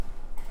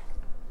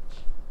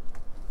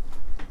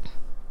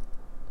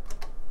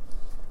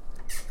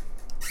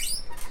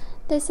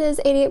This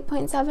is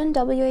 88.7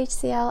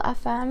 WHCL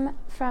FM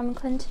from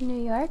Clinton,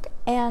 New York,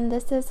 and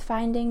this is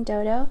Finding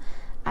Dodo.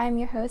 I'm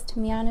your host,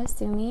 Miyano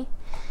Sumi.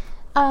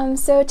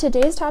 So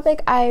today's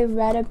topic I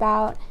read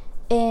about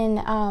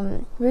in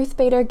Ruth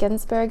Bader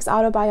Ginsburg's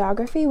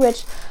autobiography,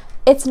 which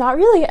it's not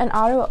really an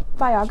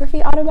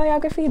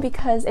autobiography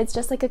because it's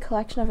just like a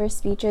collection of her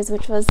speeches,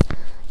 which was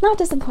not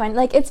disappointing.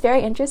 Like, it's very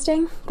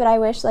interesting, but I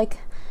wish,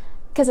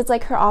 because it's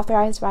like her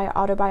authorized by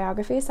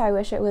autobiography, so I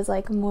wish it was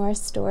like more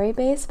story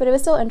based, but it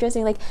was still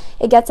interesting. Like,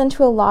 it gets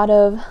into a lot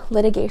of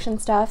litigation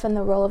stuff and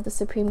the role of the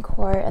Supreme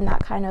Court and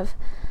that kind of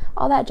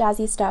all that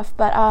jazzy stuff.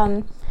 But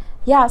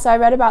yeah, so I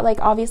read about, like,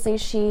 obviously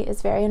she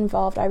is very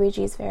involved.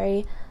 RBG is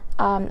very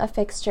a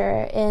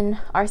fixture in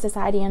our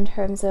society in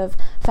terms of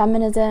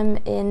feminism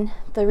in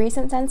the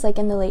recent sense, like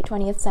in the late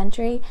 20th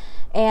century,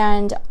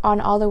 and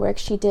on all the work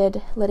she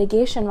did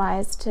litigation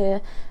wise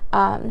to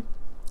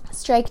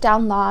strike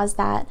down laws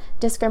that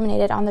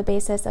discriminated on the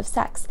basis of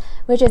sex,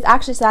 which is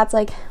actually, so that's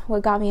like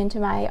what got me into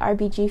my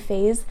RBG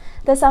phase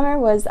this summer,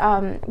 was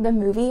the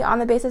movie On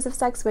the Basis of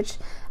Sex, which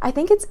I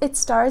think it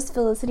stars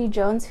Felicity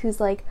Jones, who's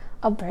like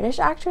a British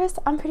actress,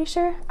 I'm pretty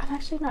sure. I'm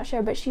actually not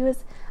sure, but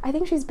I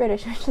think she's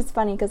British, which is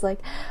funny because like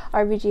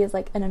RBG is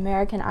like an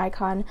American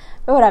icon,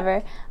 but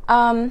whatever.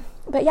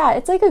 But yeah,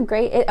 it's like a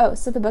great,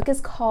 so the book is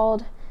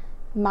called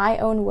My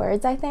Own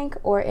Words, I think,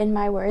 or In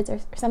My Words, or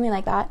something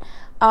like that.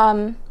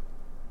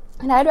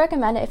 And I'd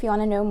recommend it if you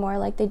want to know more,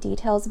 like, the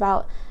details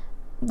about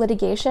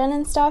litigation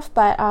and stuff.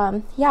 But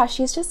yeah,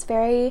 she's just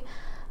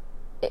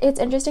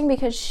it's interesting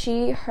because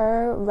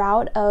her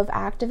route of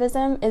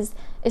activism is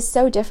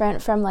so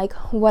different from like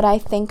what I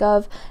think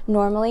of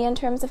normally in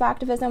terms of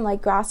activism,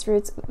 like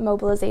grassroots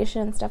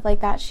mobilization and stuff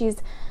like that. She's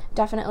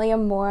definitely a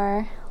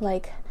more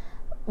like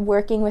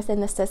working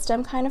within the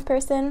system kind of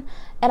person.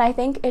 And I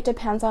think it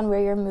depends on where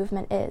your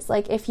movement is.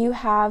 Like, if you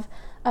have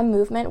a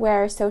movement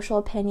where social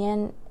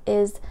opinion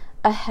is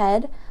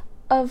ahead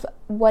of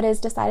what is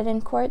decided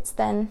in courts,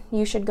 then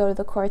you should go to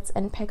the courts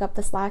and pick up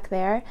the slack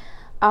there.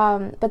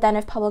 But then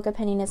if public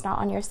opinion is not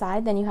on your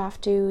side, then you have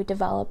to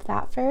develop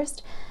that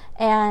first.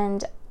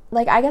 And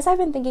like, I guess I've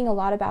been thinking a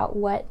lot about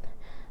what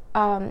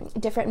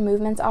different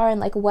movements are and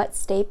like what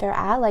state they're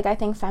at. Like, I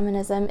think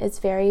feminism is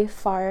very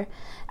far,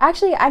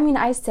 actually, I mean,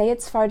 I say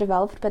it's far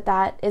developed, but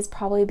that is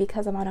probably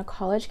because I'm on a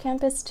college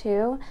campus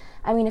too.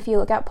 I mean, if you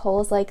look at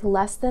polls, like,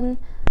 less than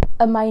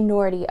a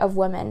minority of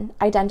women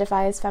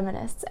identify as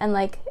feminists, and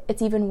like,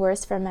 it's even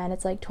worse for men.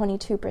 It's like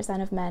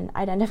 22% of men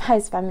identify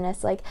as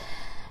feminists. Like,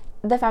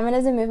 the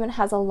feminism movement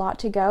has a lot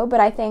to go, but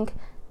I think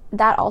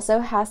that also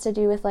has to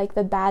do with like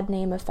the bad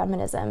name of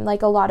feminism.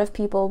 Like, a lot of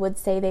people would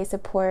say they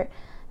support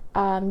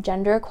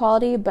gender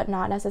equality, but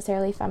not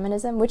necessarily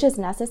feminism, which is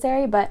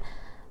necessary. But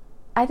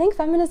I think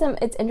feminism,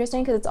 it's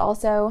interesting because it's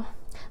also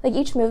like,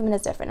 each movement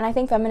is different, and I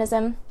think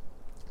feminism,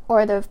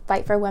 or the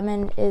fight for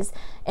women, is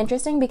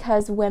interesting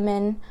because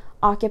women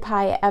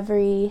occupy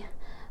every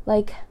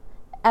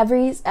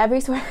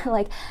sort of,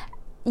 like,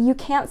 you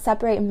can't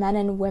separate men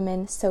and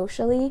women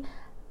socially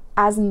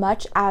as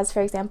much as,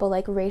 for example,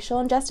 like racial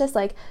injustice.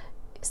 Like,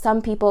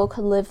 some people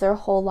could live their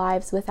whole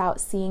lives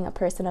without seeing a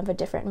person of a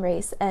different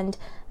race, and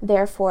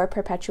therefore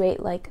perpetuate,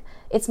 like,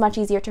 it's much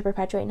easier to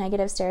perpetuate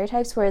negative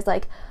stereotypes, whereas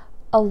like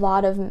a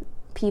lot of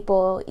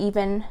people,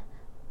 even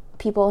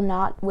people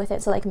not with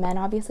it, so like men,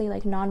 obviously,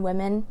 like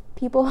non-women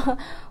people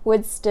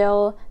would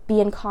still be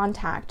in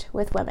contact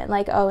with women,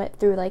 like,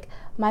 through like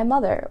my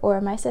mother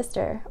or my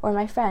sister or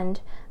my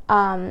friend,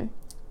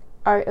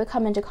 or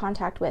come into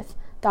contact with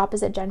the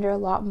opposite gender a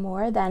lot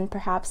more than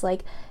perhaps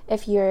like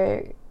if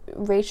you're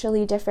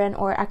racially different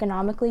or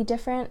economically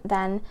different.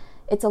 Then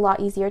it's a lot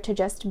easier to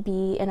just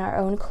be in our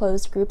own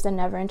closed groups and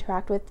never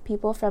interact with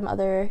people from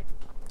other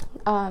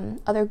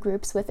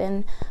groups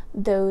within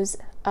those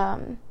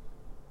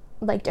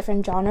like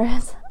different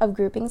genres of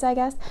groupings, I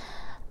guess.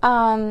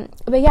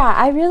 But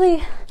yeah,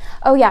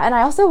 and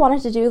I also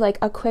wanted to do like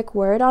a quick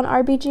word on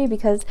RBG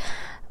because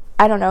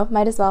I don't know,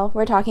 might as well,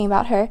 we're talking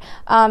about her.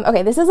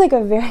 Okay, this is like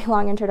a very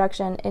long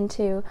introduction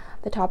into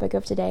the topic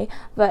of today,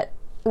 but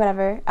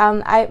whatever.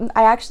 I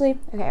actually,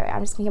 okay,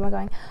 I'm just gonna keep on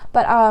going.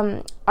 But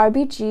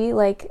RBG,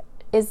 like,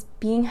 is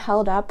being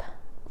held up,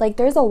 like,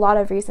 there's a lot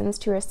of reasons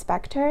to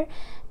respect her,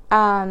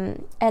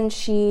 and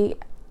she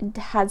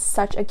had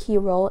such a key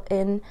role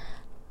in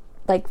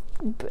like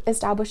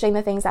establishing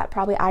the things that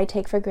probably I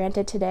take for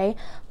granted today.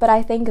 But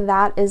I think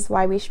that is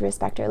why we should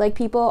respect her. Like,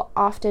 people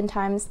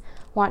oftentimes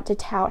want to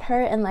tout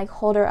her and like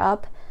hold her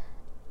up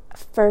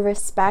for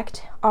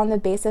respect on the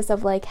basis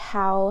of like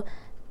how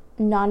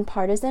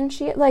nonpartisan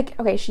she, like,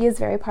 okay, she is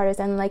very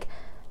partisan, like,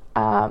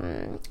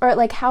 or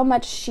like how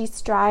much she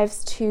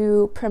strives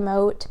to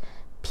promote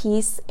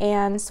peace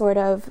and sort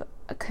of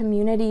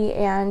community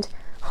and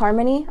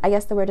harmony. I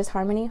guess the word is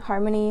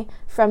harmony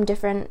from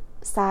different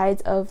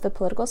sides of the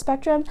political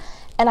spectrum.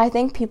 And I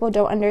think people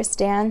don't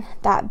understand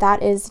that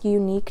that is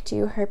unique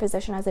to her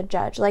position as a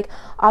judge. Like,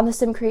 on the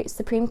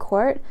Supreme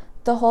Court,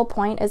 the whole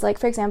point is, like,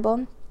 for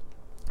example,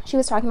 she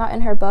was talking about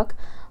in her book,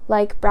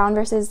 like Brown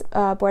versus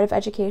Board of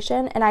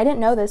Education. And I didn't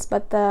know this,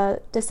 but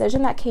the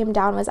decision that came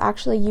down was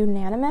actually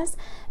unanimous,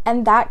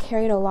 and that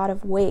carried a lot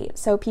of weight.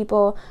 So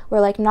people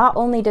were like, not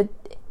only did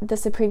the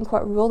Supreme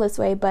Court rule this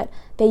way, but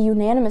they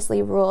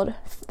unanimously ruled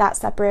that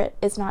separate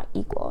is not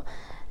equal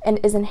and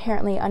is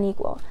inherently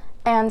unequal.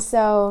 And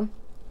so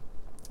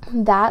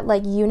that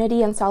like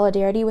unity and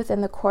solidarity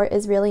within the court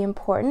is really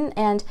important.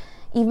 And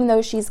even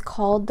though she's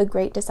called the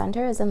great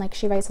dissenter, as in like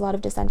she writes a lot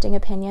of dissenting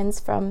opinions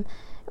from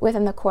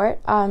within the court,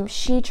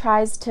 she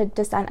tries to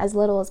dissent as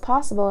little as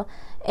possible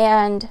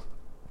and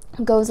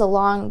goes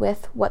along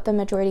with what the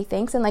majority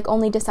thinks, and like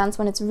only dissents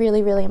when it's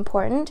really, really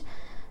important,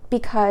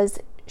 because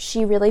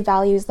she really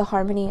values the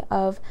harmony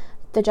of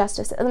the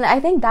justice. And I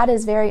think that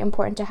is very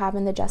important to have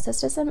in the justice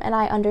system, and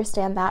I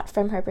understand that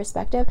from her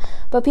perspective.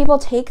 But people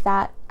take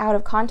that out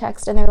of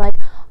context and they're like,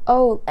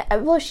 oh,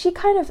 well, she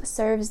kind of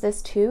serves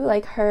this too.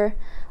 Like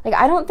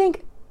I don't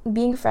think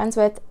being friends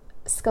with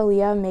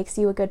Scalia makes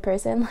you a good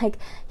person. Like,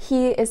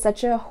 he is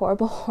such a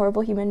horrible,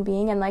 horrible human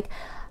being, and like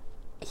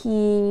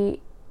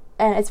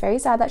and it's very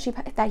sad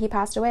that he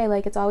passed away.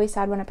 Like, it's always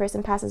sad when a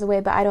person passes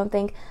away, but I don't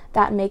think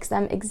that makes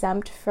them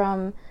exempt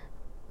from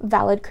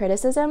valid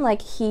criticism.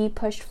 Like, he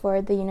pushed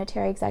forward the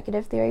unitary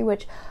executive theory,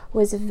 which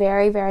was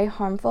very, very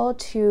harmful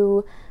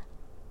to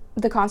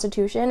the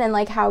Constitution and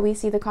like how we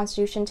see the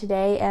Constitution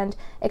today, and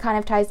it kind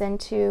of ties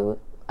into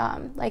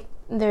like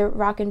the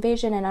Iraq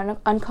invasion and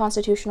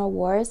unconstitutional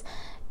wars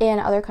in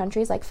other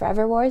countries, like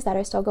forever wars that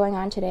are still going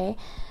on today.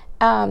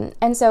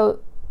 And so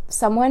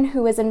someone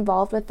who is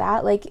involved with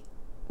that, like,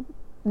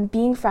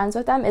 being friends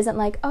with them isn't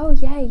like, oh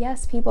yeah,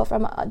 yes, people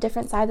from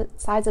different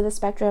sides of the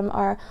spectrum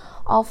are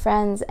all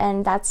friends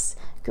and that's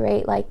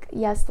great, like,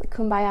 yes,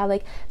 kumbaya.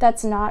 Like,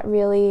 that's not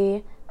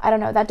really, I don't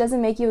know, that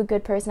doesn't make you a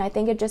good person. I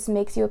think it just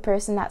makes you a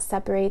person that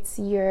separates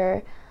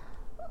your,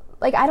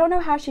 like, I don't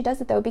know how she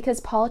does it though, because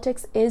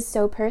politics is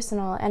so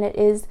personal, and it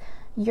is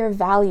your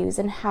values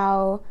and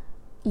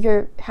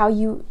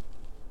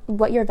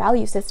what your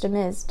value system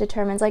is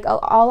determines, like,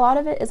 a lot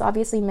of it is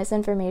obviously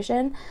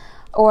misinformation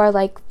or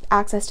like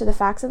access to the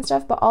facts and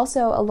stuff, but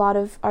also a lot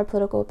of our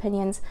political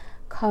opinions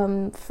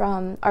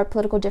our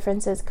political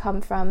differences come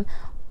from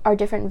our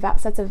different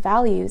sets of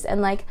values.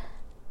 And like,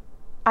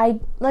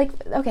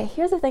 okay,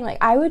 here's the thing, like,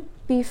 I would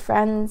be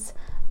friends,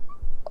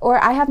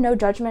 or I have no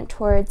judgment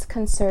towards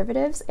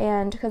conservatives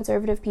and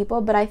conservative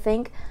people, but I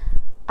think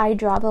I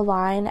draw the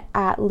line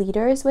at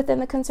leaders within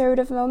the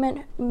conservative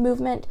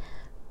movement,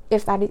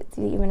 if that is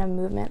even a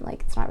movement.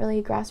 Like, it's not really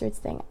a grassroots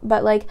thing,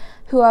 but like,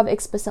 who have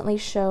explicitly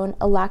shown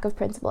a lack of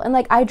principle. And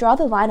like, I draw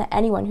the line at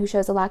anyone who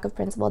shows a lack of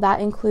principle. That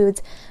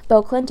includes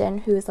Bill Clinton,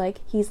 who's like,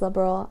 he's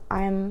liberal,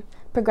 I'm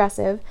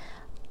progressive,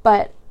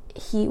 but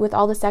he, with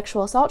all the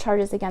sexual assault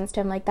charges against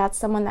him, like, that's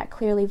someone that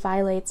clearly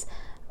violates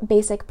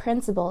basic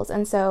principles.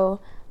 And so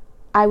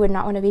I would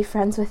not want to be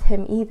friends with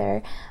him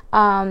either.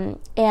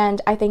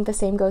 And I think the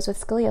same goes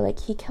with Scalia. Like,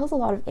 he kills a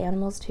lot of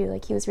animals too.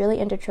 Like, he was really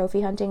into trophy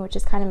hunting, which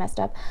is kind of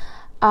messed up.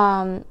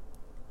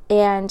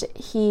 And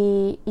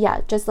he,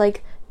 yeah, just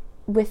like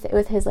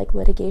with his like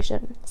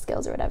litigation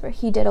skills or whatever,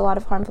 he did a lot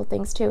of harmful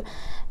things too.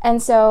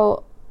 And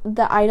so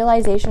the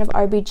idolization of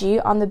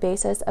RBG on the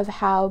basis of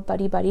how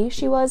buddy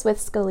she was with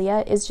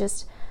Scalia is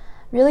just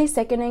really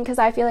sickening, because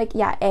I feel like,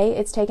 yeah,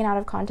 it's taken out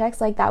of context.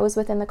 Like, that was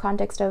within the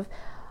context of,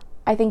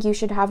 I think you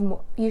should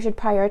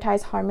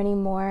prioritize harmony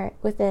more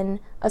within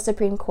a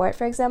Supreme Court,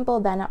 for example,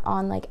 than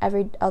on like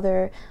every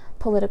other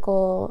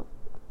political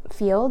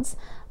fields.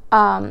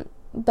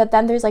 But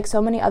then there's like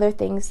so many other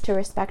things to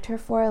respect her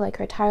for, like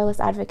her tireless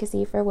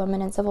advocacy for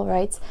women and civil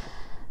rights.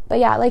 But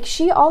yeah, like,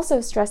 she also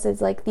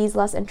stresses like these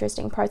less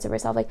interesting parts of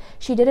herself. Like,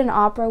 she did an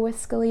opera with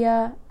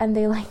Scalia, and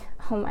they like,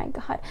 oh my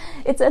god,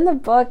 it's in the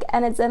book,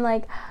 and it's in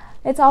like,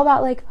 it's all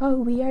about like, oh,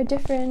 we are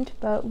different,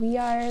 but we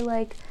are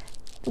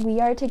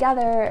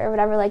together, or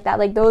whatever, like that.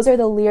 Like, those are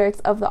the lyrics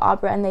of the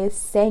opera, and they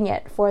sang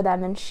it for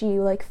them, and she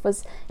and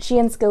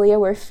Scalia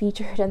were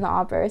featured in the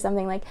opera or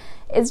something. Like,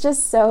 it's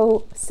just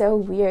so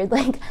weird.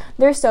 Like,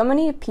 there's so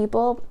many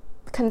people,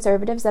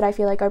 conservatives, that I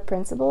feel like are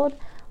principled,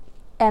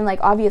 and like,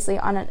 obviously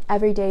on an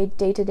everyday,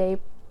 day-to-day,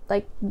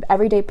 like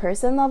everyday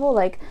person level,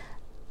 like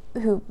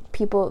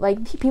people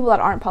that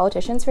aren't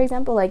politicians, for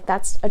example, like,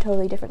 that's a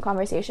totally different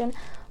conversation.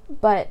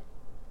 But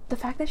the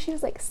fact that she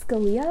was like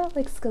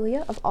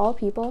Scalia of all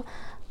people,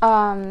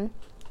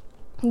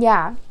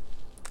 yeah.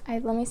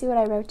 Let me see what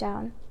I wrote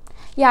down.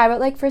 Yeah, I wrote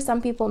like, for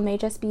some people it may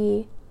just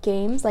be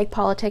games, like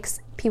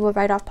politics. People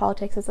write off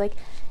politics as like,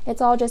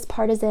 it's all just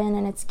partisan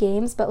and it's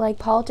games, but like,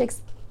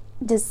 politics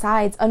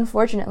decides,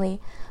 unfortunately,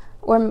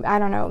 or I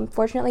don't know,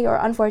 fortunately or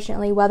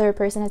unfortunately, whether a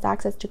person has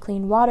access to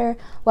clean water,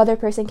 whether a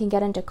person can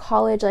get into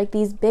college. Like,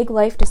 these big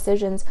life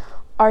decisions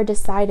are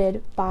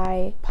decided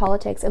by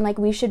politics, and like,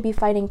 we should be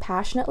fighting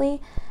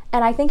passionately.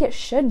 And I think it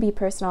should be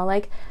personal.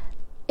 Like,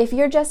 if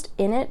you're just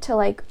in it to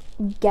like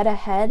get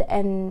ahead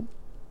and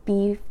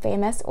be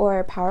famous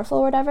or powerful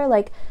or whatever,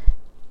 like,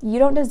 you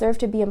don't deserve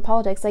to be in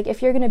politics. Like,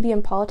 if you're going to be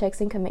in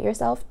politics and commit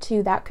yourself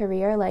to that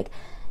career, like,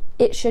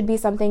 it should be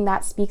something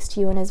that speaks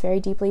to you and is very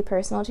deeply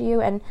personal to you.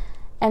 And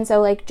And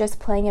so, like, just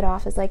playing it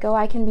off as, like, oh,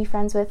 I can be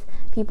friends with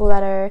people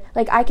that are,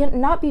 like, I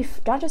can not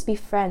just be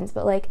friends,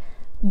 but, like,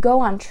 go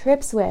on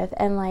trips with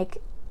and, like,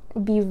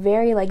 be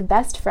very, like,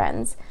 best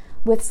friends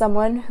with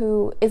someone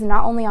who is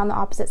not only on the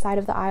opposite side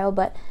of the aisle,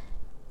 but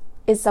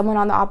is someone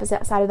on the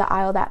opposite side of the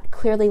aisle that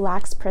clearly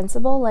lacks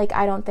principle. Like,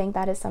 I don't think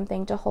that is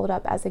something to hold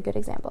up as a good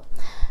example.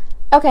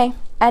 Okay,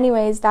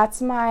 anyways,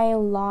 that's my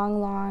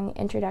long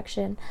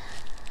introduction.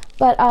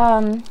 But,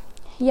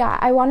 yeah,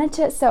 I wanted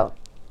to, so,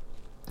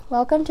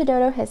 welcome to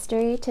Dodo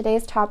History.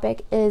 Today's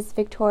topic is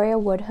Victoria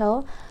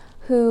Woodhull,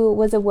 who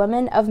was a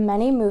woman of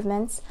many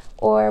movements,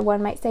 or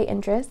one might say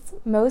interests,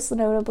 most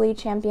notably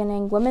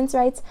championing women's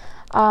rights,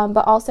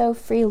 but also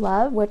free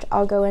love, which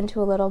I'll go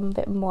into a little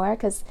bit more,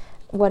 because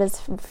what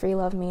does free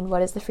love mean?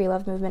 What is the free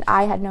love movement?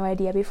 I had no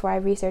idea before I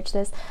researched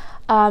this.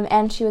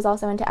 And she was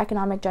also into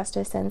economic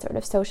justice and sort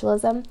of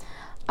socialism.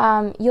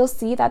 You'll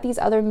see that these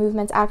other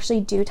movements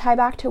actually do tie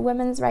back to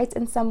women's rights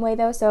in some way,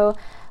 though. So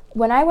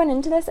when I went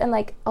into this, and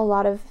like a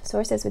lot of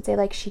sources would say,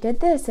 like, she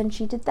did this and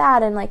she did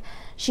that, and like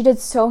she did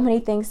so many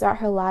things throughout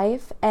her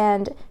life,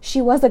 and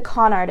she was a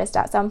con artist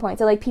at some point.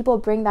 So like people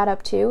bring that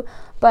up too,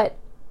 but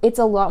it's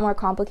a lot more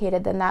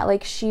complicated than that.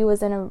 Like, she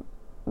was in a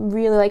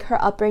really, like,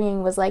 her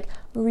upbringing was like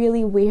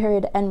really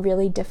weird and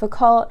really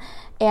difficult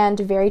and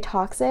very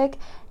toxic.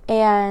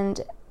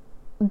 And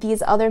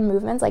these other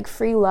movements, like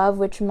free love,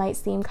 which might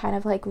seem kind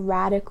of like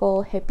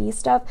radical hippie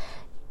stuff,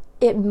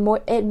 it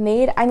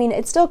made, I mean,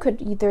 it still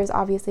could, there's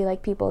obviously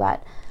like people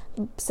that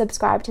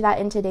subscribe to that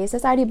in today's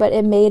society, but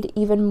it made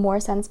even more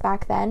sense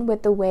back then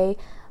with the way,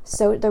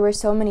 so there were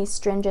so many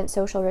stringent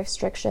social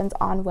restrictions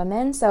on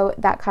women. So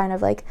that kind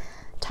of like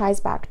ties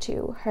back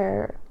to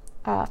her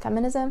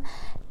feminism.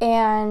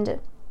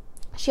 And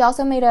she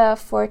also made a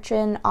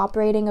fortune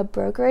operating a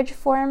brokerage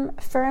firm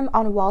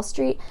on Wall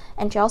Street,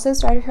 and she also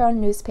started her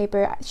own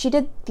newspaper. She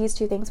did these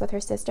two things with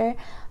her sister,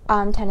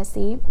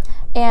 Tennessee,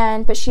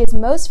 but she is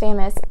most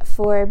famous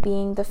for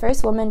being the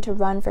first woman to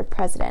run for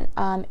president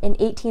in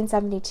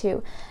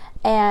 1872.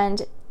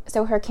 And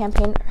so her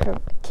campaign,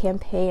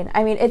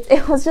 I mean,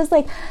 it was just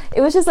like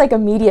a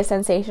media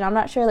sensation. I'm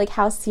not sure like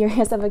how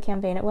serious of a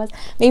campaign it was.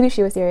 Maybe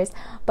she was serious.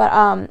 But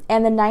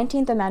and the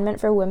 19th Amendment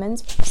for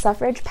women's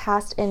suffrage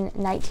passed in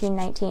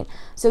 1919.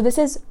 So this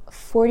is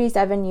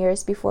 47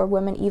 years before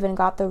women even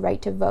got the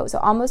right to vote. So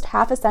almost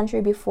half a century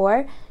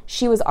before,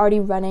 she was already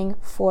running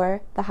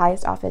for the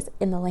highest office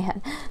in the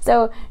land.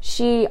 So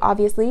she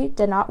obviously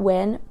did not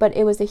win, but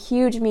it was a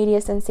huge media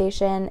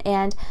sensation.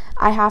 And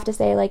I have to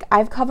say, like,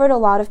 I've covered a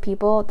lot of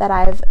people that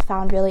I've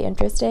found really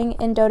interesting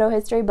in Dodo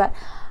history, but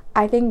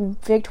I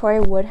think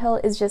Victoria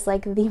Woodhull is just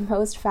like the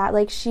most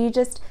like, she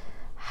just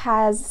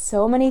has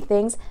so many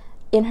things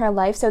in her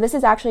life. So this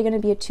is actually going to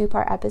be a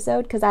 2-part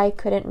episode because I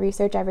couldn't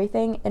research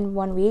everything in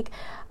 1 week.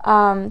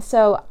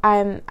 So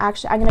I'm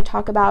going to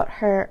talk about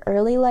her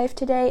early life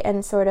today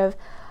and sort of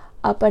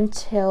up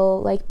until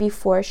like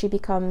before she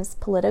becomes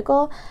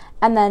political.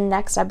 And then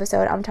next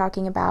episode, I'm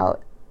talking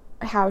about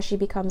how she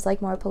becomes like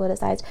more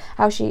politicized,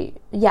 how she,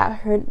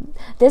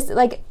 it's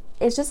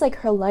just like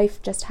her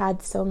life just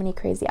had so many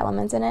crazy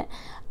elements in it.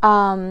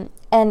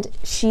 And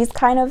she's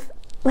kind of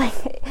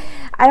like,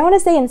 I don't want to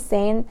say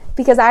insane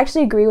because I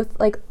actually agree with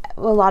like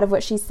a lot of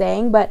what she's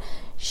saying, but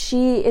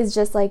she is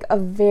just like a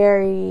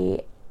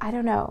very, I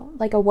don't know,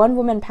 like a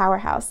one-woman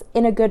powerhouse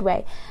in a good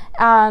way.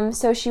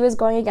 So she was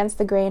going against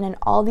the grain in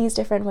all these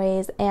different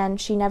ways,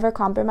 and she never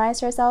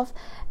compromised herself.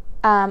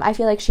 I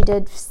feel like she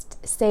did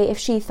say if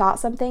she thought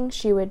something,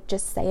 she would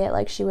just say it.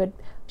 Like she would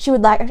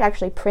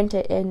actually print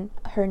it in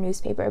her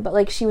newspaper, but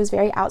like she was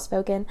very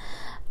outspoken,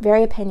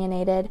 very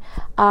opinionated.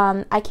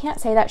 I can't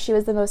say that she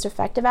was the most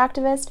effective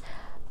activist,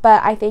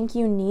 but I think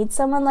you need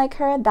someone like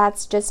her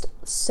that's just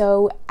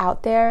so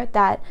out there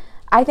that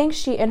I think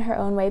she in her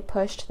own way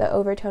pushed the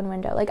overtone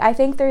window. Like I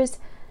think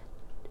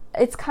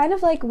it's kind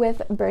of like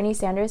with Bernie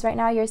Sanders right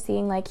now, you're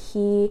seeing like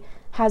he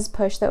has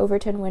pushed the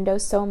overtone window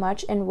so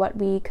much in what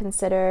we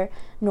consider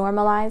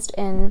normalized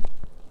in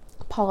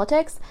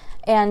politics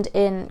and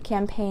in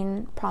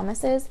campaign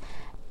promises.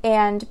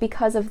 And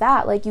because of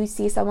that, like you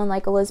see someone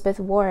like Elizabeth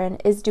Warren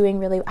is doing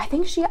really, I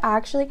think she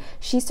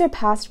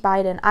surpassed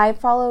Biden. I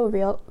follow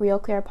Real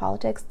Clear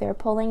Politics, their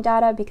polling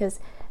data, because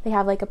they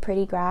have like a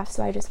pretty graph,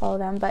 so I just follow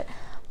them. But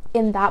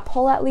in that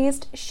poll, at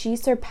least, she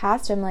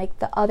surpassed him like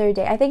the other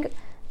day. I think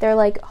they're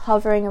like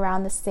hovering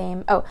around the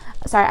same. Oh,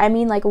 sorry, I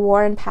mean like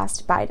Warren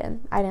passed Biden.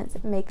 I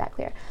didn't make that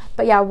clear.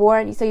 But yeah,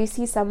 Warren, so you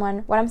see someone,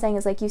 what I'm saying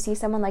is like you see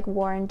someone like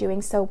Warren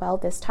doing so well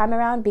this time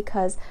around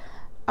because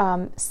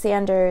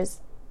Sanders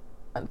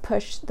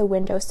pushed the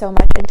window so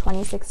much in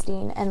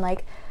 2016, and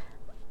like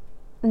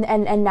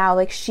and now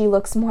like she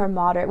looks more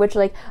moderate, which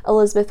like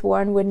Elizabeth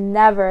Warren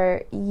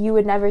you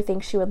would never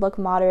think she would look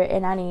moderate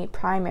in any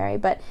primary,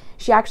 but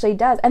she actually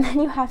does. And then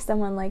you have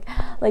someone like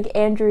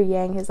Andrew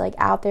Yang who's like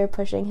out there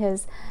pushing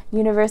his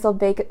universal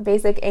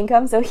basic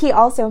income, so he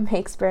also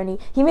makes Bernie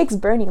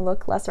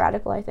look less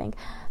radical, I think.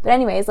 But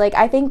anyways, like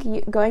I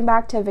think going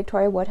back to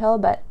Victoria Woodhull,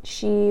 but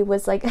she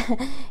was like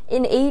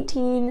in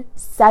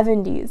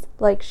 1870s,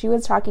 like she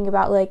was talking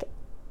about like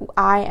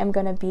I am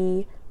going to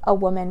be a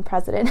woman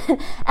president.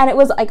 And it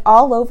was like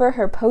all over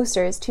her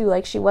posters too.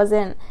 Like she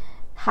wasn't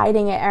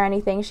hiding it or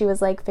anything. She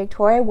was like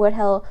Victoria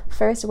Woodhull,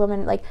 first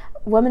woman, like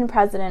woman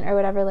president or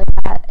whatever like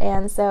that.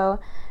 And so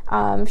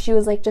she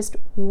was like just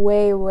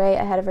way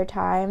ahead of her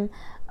time.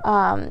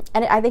 And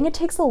I think it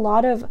takes a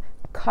lot of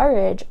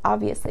courage,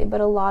 obviously,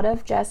 but a lot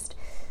of just,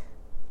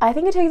 I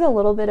think it takes a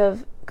little bit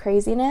of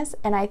craziness,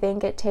 and I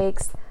think it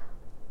takes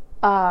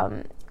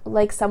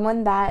like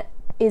someone that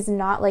is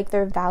not like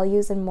their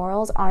values and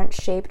morals aren't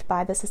shaped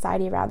by the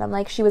society around them.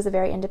 Like she was a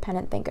very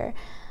independent thinker.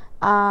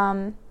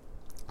 So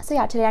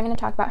yeah, today I'm going to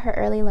talk about her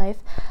early life.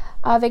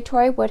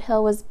 Victoria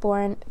Woodhull was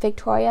born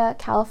Victoria,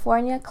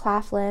 California,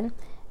 Claflin.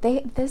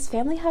 This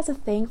family has a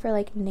thing for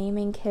like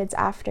naming kids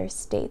after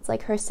states.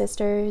 Like her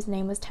sister's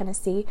name was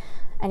Tennessee.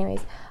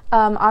 Anyways,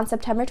 on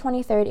September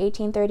 23rd,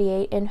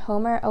 1838 in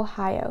Homer,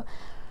 Ohio.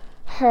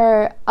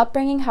 Her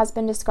upbringing has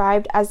been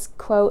described as,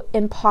 quote,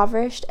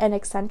 impoverished and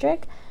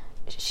eccentric.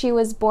 She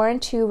was born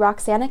to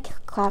Roxana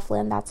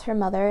Claflin, that's her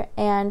mother,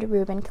 and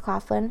Reuben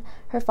Claflin,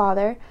 her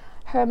father.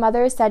 Her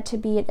mother is said to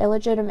be an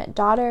illegitimate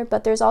daughter,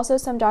 but there's also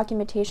some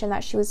documentation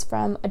that she was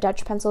from a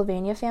Dutch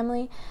Pennsylvania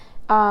family.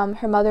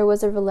 Her mother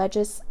was a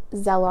religious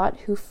zealot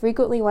who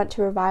frequently went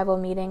to revival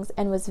meetings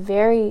and was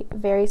very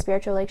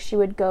spiritual. Like she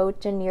would go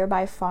to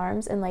nearby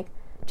farms and like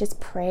just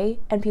pray,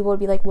 and people would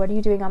be like, what are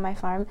you doing on my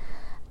farm?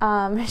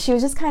 She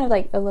was just kind of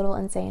like a little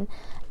insane.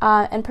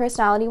 And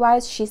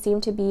personality-wise, she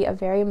seemed to be a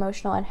very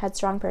emotional and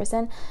headstrong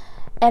person.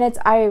 And it's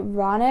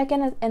ironic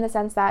in the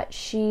sense that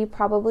she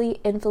probably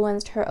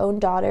influenced her own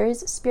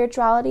daughter's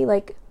spirituality.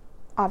 Like,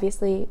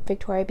 obviously,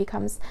 Victoria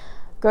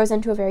grows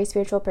into a very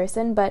spiritual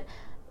person, but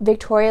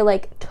Victoria,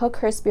 like, took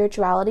her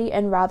spirituality,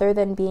 and rather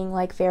than being,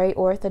 like, very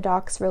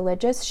orthodox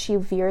religious, she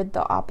veered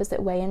the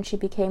opposite way, and she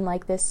became,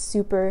 like, this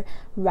super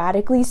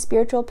radically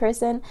spiritual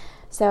person.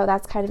 So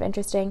that's kind of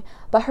interesting.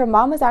 But her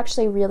mom was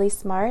actually really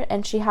smart,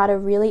 and she had a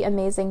really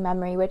amazing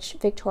memory, which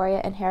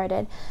Victoria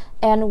inherited.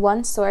 And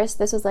one source,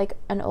 this was like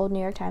an old New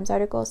York Times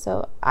article,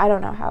 so I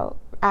don't know how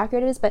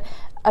accurate it is, but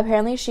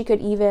apparently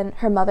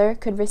her mother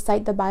could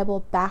recite the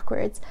Bible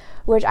backwards,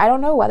 which I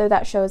don't know whether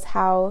that shows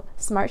how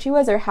smart she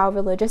was or how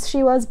religious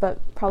she was, but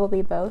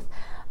probably both.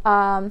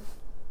 And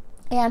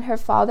her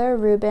father,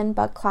 Reuben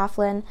Buck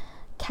Claflin,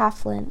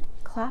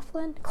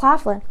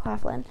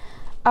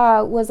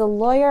 was a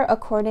lawyer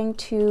according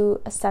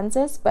to a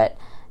census, but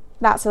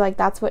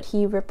that's what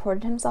he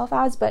reported himself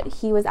as, but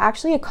he was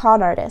actually a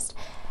con artist,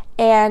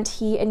 and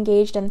he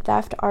engaged in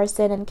theft,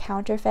 arson, and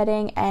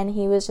counterfeiting, and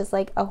he was just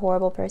like a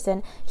horrible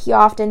person. He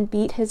often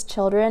beat his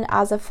children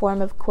as a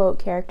form of, quote,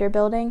 character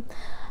building.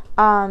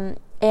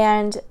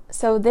 And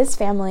so this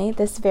family,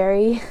 this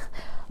very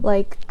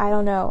like, I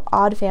don't know,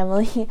 odd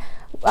family,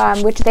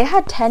 which they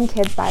had 10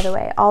 kids, by the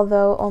way,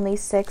 although only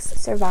 6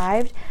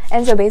 survived.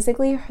 And so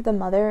basically the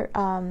mother,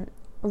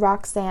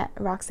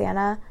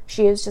 Roxana,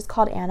 she was just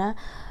called Anna,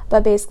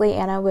 but basically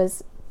Anna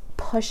was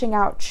pushing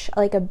out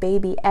like a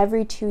baby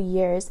every 2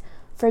 years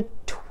for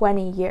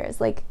 20 years.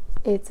 Like,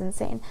 it's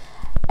insane.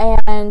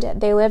 And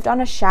they lived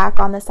on a shack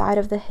on the side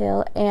of the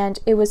hill, and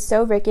it was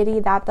so rickety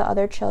that the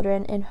other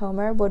children in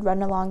Homer would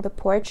run along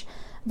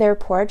their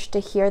porch to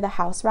hear the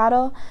house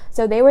rattle.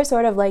 So they were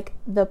sort of like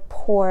the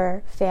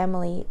poor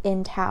family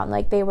in town.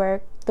 Like, they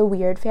were the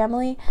weird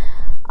family.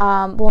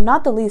 Well,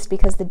 not the least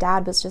because the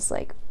dad was just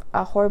like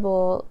a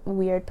horrible,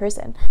 weird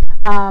person.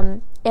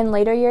 In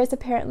later years,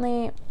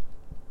 apparently,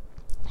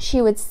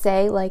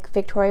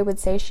 Victoria would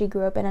say she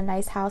grew up in a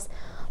nice house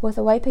with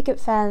a white picket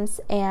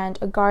fence and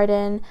a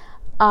garden.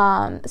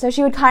 So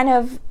she would kind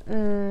of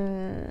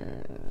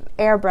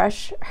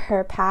airbrush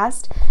her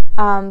past.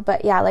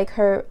 But yeah, like,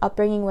 her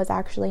upbringing was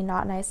actually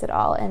not nice at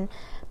all. And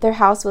their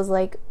house was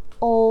like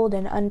old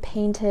and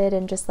unpainted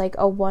and just like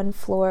a one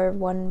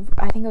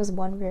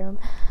room.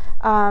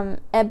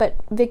 But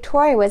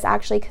Victoria was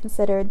actually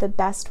considered the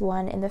best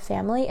one in the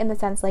family, in the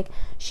sense, like,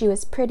 she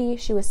was pretty,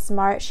 she was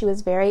smart, she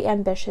was very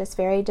ambitious,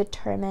 very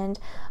determined,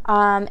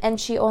 and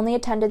she only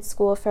attended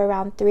school for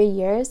around 3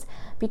 years,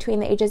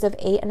 between the ages of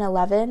 8 and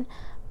 11,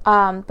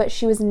 but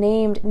she was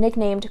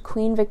nicknamed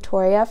Queen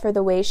Victoria for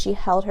the way she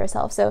held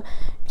herself. So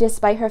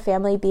despite her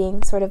family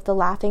being sort of the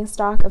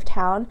laughingstock of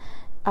town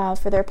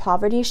for their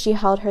poverty, she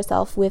held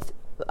herself with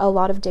a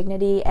lot of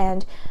dignity,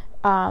 and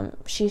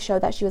she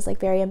showed that she was like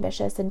very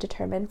ambitious and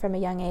determined from a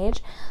young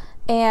age.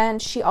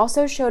 And she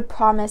also showed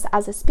promise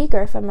as a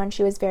speaker from when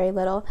she was very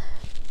little.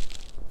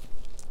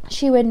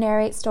 She would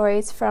narrate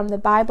stories from the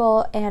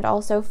Bible and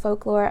also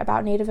folklore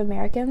about Native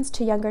Americans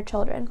to younger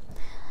children.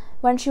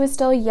 When she was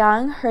still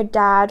young, her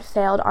dad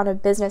failed on a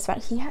business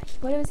front.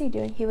 What was he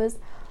doing?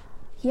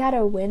 He had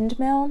a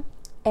windmill,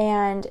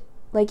 and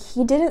like,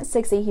 he didn't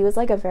succeed. He was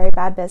like a very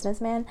bad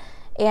businessman,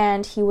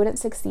 and he wouldn't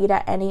succeed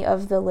at any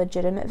of the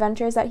legitimate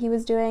ventures that he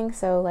was doing.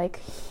 So like,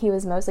 he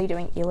was mostly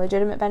doing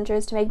illegitimate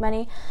ventures to make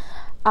money.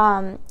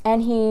 And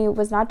he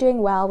was not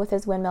doing well with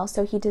his windmill,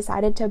 so he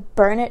decided to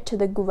burn it to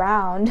the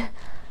ground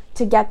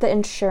to get the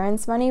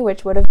insurance money,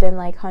 which would have been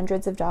like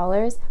hundreds of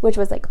dollars, which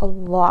was like a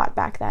lot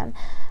back then.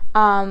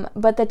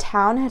 But the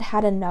town had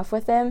had enough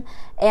with him,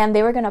 and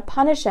they were going to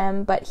punish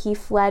him, but he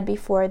fled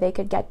before they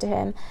could get to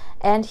him,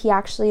 and he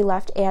actually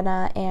left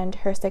Anna and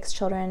her 6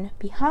 children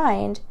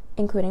behind,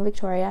 including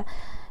Victoria.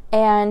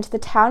 And the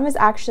town was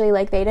actually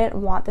like, they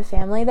didn't want the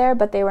family there,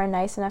 but they were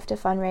nice enough to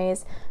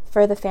fundraise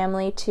for the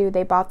family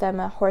they bought them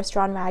a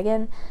horse-drawn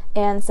wagon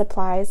and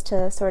supplies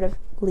to sort of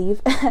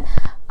leave,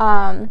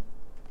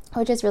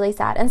 which is really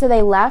sad. And so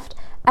they left,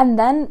 and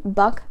then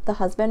Buck, the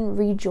husband,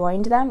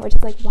 rejoined them, which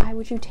is like, why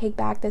would you take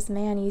back this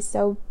man? He's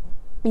so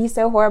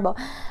horrible.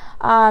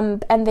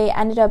 And they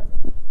ended up,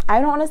 I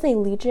don't want to say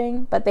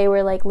leeching, but they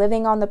were like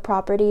living on the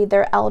property.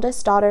 Their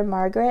eldest daughter,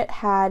 Margaret,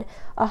 had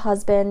a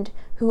husband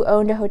who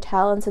owned a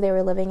hotel, and so they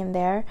were living in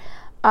there.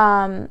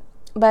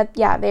 But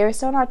yeah, they were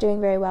still not doing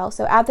very well.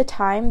 So at the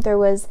time, there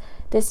was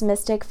this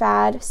mystic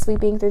fad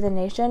sweeping through the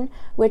nation,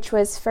 which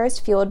was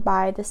first fueled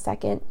by the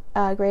Second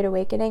Great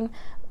Awakening,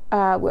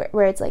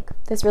 where it's like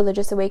this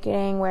religious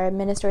awakening where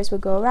ministers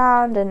would go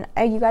around, and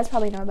you guys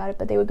probably know about it,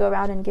 but they would go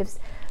around and give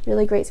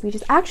really great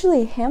speeches.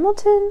 Actually,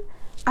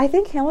 I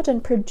think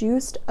Hamilton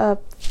produced a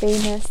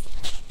famous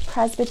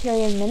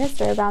Presbyterian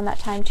minister around that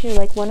time too.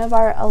 Like, one of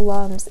our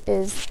alums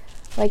is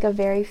like a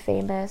very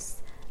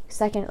famous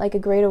a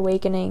Great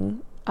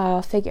Awakening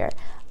figure.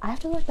 I have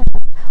to look that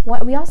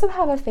up. We also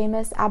have a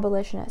famous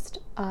abolitionist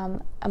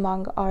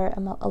among our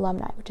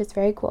alumni, which is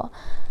very cool.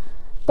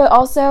 But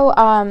also,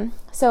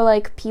 so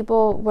like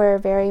people were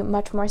very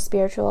much more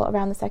spiritual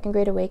around the Second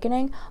Great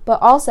Awakening.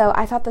 But also,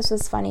 I thought this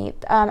was funny.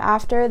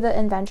 After the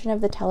invention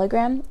of the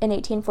telegram in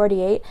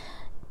 1848,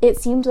 it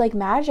seemed like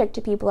magic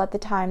to people at the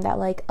time that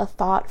like a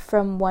thought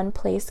from one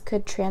place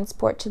could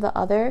transport to the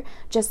other,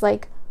 just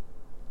like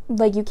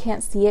you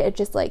can't see it, it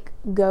just like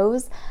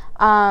goes,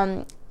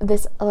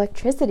 this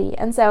electricity.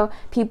 And so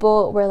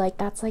people were like,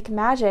 that's like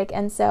magic.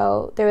 And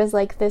so there was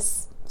like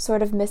this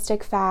sort of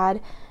mystic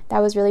fad that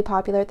was really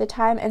popular at the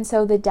time. And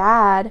so the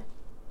dad,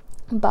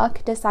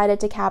 Buck, decided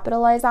to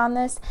capitalize on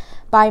this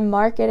by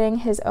marketing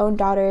his own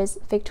daughters,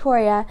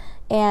 Victoria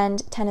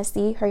and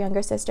Tennessee, her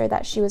younger sister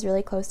that she was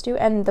really close to,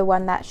 and the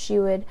one that she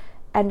would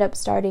end up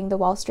starting the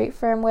Wall Street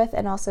firm with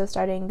and also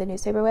starting the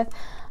newspaper with.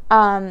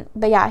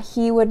 But yeah,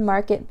 he would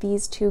market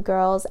these 2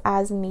 girls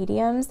as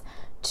mediums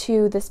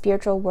to the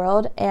spiritual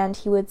world, and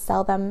he would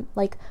sell them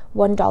like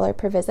 $1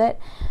 per visit.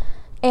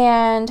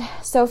 And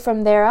so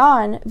from there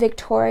on,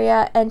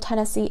 Victoria and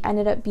Tennessee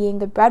ended up being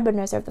the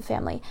breadwinners of the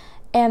family.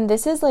 And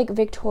this is like,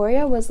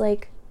 Victoria was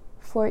like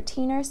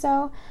 14 or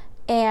so,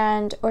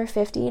 or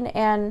 15,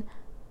 and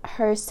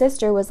her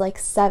sister was like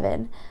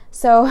 7.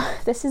 So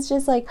this is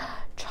just like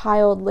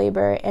child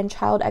labor and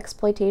child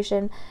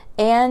exploitation,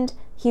 and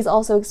he's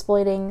also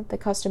exploiting the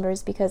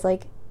customers because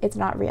like it's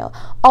not real.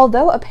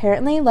 Although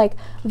apparently like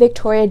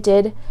Victoria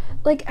did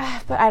like,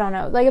 but I don't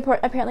know, like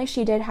apparently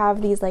she did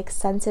have these like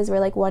senses where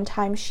like one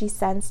time she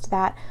sensed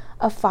that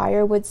a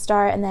fire would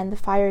start, and then the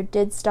fire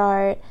did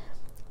start,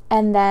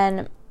 and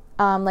then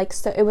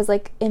so it was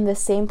like in the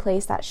same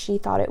place that she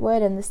thought it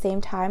would in the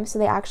same time, so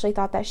they actually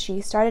thought that she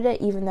started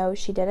it even though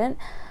she didn't.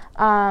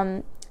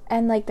 And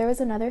like there was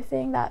another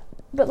thing that,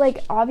 but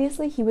like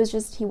obviously he was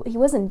just he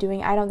wasn't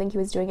doing, I don't think he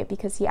was doing it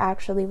because he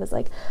actually was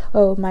like,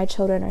 oh, my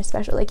children are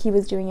special. Like he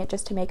was doing it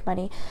just to make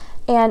money.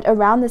 And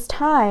around this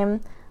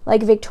time,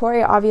 like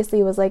Victoria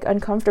obviously was like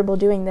uncomfortable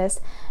doing this,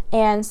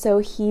 and so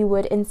he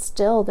would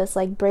instill this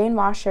like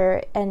brainwash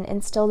her and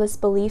instill this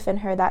belief in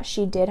her that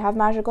she did have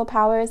magical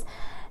powers.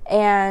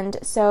 And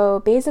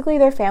so basically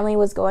their family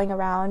was going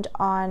around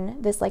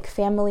on this like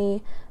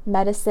family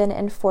medicine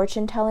and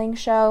fortune telling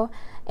show,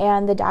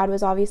 and the dad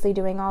was obviously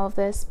doing all of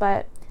this.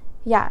 But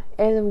yeah,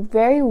 it was a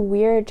very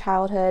weird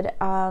childhood.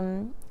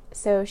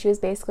 So she was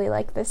basically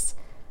like this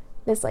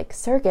like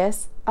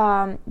circus.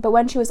 But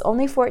when she was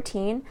only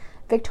 14,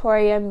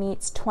 Victoria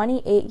meets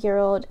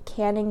 28-year-old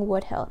Canning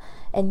Woodhill.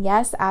 And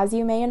yes, as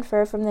you may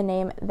infer from the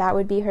name, that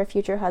would be her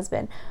future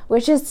husband,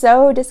 which is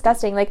so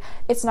disgusting. Like,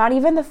 it's not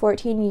even the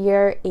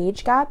 14-year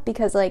age gap,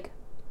 because like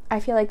I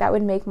feel like that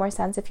would make more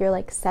sense if you're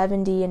like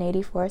 70 and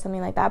 84 or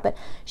something like that, but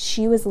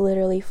she was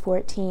literally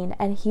 14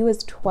 and he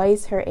was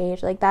twice her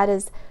age. Like, that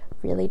is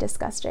really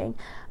disgusting.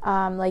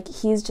 Like,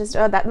 he's just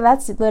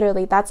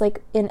that's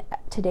like in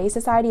today's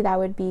society that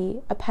would be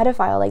a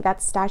pedophile. Like,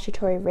 that's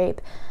statutory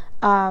rape.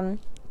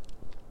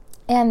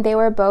 And they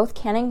were both,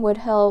 Canning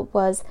Woodhill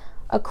was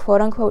a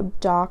quote-unquote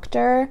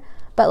doctor,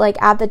 but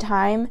like at the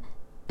time,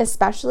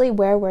 especially,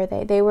 where were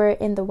they? They were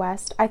in the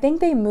West. I think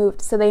they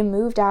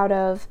moved out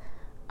of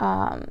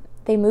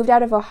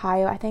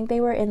Ohio. I think they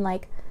were in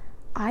like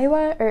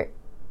Iowa or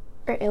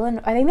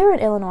Illinois. I think they were in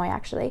Illinois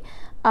actually.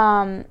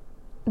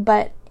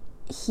 But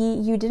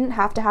you didn't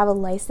have to have a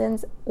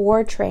license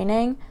or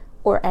training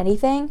or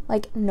anything,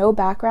 like no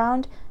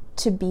background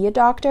to be a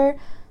doctor.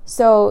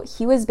 So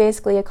he was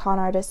basically a con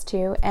artist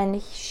too,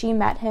 and she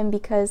met him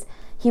because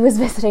he was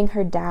visiting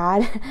her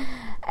dad,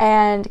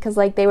 and because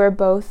like they were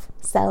both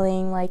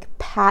selling like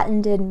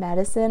patented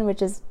medicine,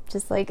 which is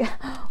just like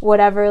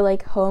whatever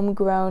like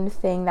homegrown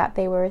thing that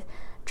they were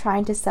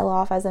trying to sell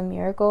off as a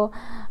miracle.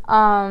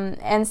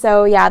 And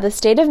so yeah, the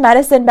state of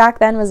medicine back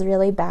then was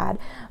really bad,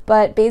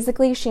 but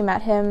basically she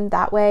met him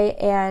that way,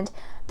 and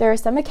there are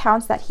some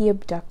accounts that he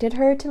abducted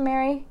her to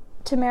marry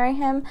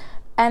him,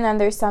 and then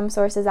there's some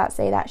sources that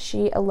say that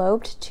she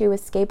eloped to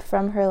escape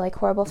from her like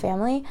horrible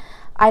family.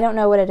 I don't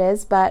know what it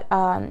is, but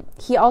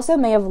he also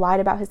may have lied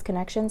about his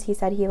connections. He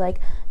said he like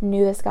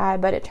knew this guy,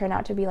 but it turned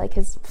out to be like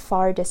his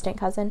far distant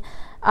cousin.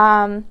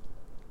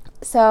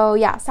 So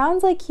yeah,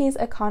 sounds like he's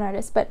a con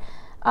artist. But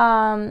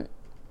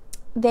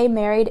they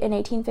married in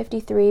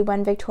 1853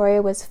 when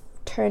Victoria was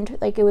turned,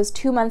 like it was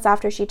 2 months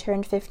after she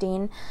turned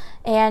 15,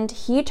 and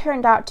he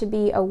turned out to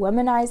be a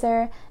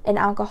womanizer, an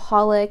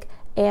alcoholic,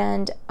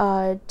 and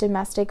a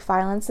domestic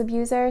violence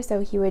abuser. So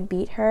he would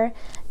beat her,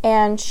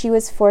 and she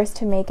was forced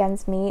to make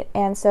ends meet,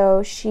 and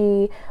so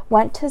she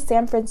went to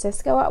San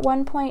Francisco at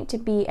one point to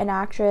be an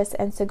actress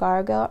and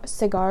cigar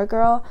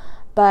girl,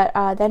 but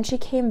then she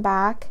came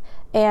back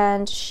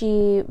and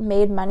she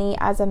made money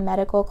as a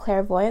medical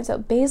clairvoyant. So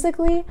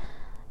basically,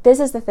 this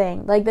is the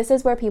thing, like this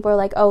is where people are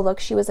like, oh look,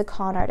 she was a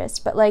con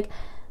artist. But like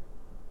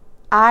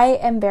I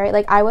am very,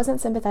 like, I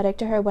wasn't sympathetic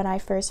to her when I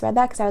first read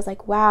that, because I was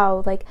like,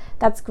 wow, like,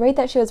 that's great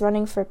that she was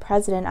running for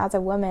president as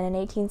a woman in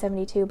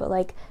 1872, but,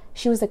 like,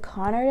 she was a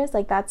con artist?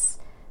 Like, that's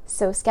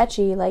so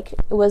sketchy. Like,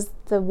 was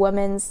the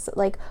woman's,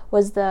 like,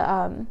 was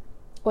the,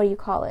 what do you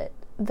call it?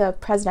 The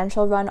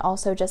presidential run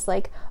also just,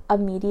 like, a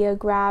media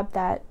grab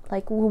that,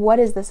 like, what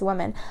is this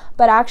woman?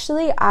 But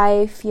actually,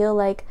 I feel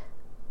like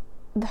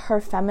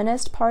her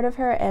feminist part of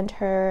her and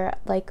her,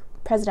 like,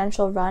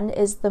 presidential run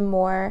is the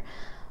more,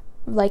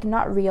 like,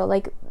 not real,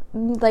 like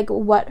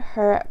what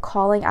her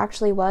calling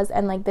actually was.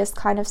 And like this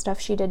kind of stuff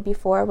she did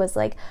before was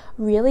like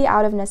really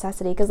out of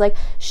necessity, because like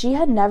she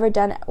had never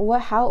done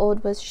how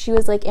old was she?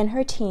 Was like in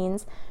her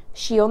teens.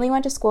 She only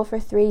went to school for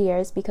 3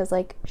 years because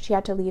like she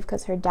had to leave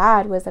because her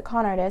dad was a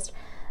con artist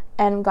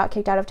and got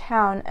kicked out of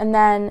town. And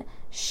then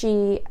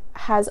she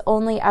has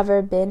only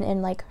ever been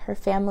in like her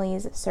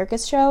family's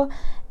circus show,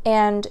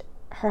 and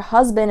her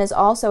husband is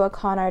also a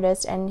con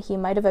artist and he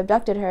might have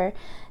abducted her.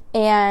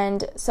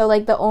 And so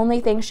like the only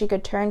thing she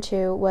could turn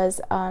to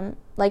was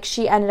like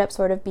she ended up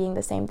sort of being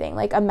the same thing,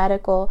 like a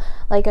medical,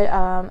 like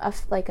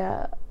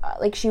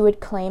like she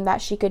would claim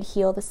that she could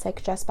heal the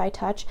sick just by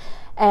touch,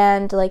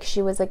 and like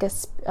she was like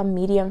a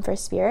medium for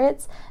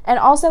spirits. And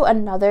also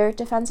another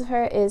defense of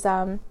her is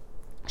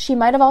she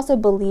might have also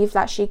believed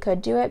that she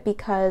could do it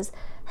because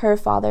her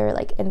father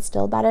like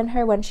instilled that in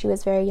her when she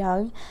was very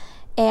young.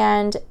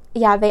 And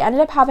yeah, they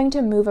ended up having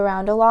to move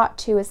around a lot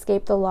to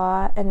escape the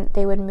law, and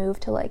they would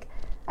move to like,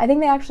 I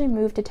think they actually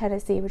moved to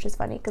Tennessee, which is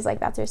funny because like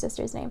that's her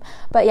sister's name.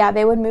 But yeah,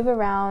 they would move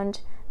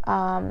around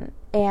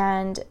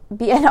and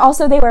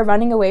also they were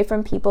running away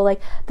from people.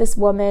 Like this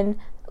woman,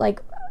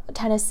 like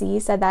Tennessee,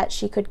 said that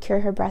she could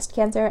cure her breast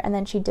cancer, and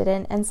then she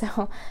didn't, and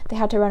so they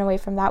had to run away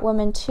from that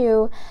woman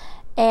too.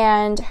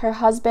 And her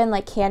husband,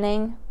 like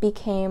Canning,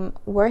 became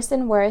worse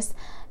and worse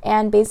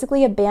and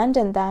basically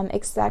abandoned them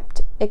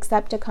except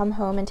to come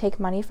home and take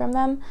money from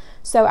them.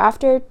 So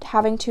after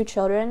having 2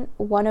 children,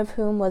 one of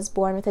whom was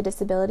born with a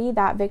disability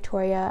that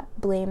Victoria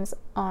blames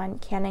on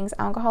Canning's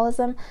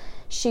alcoholism,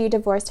 she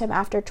divorced him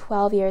after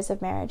 12 years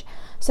of marriage.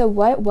 So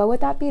what would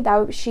that be?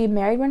 She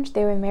married when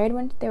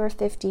they were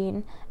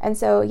 15, and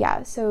so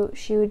yeah, so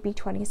she would be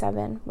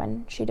 27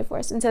 when she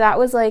divorced. And so that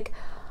was like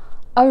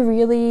a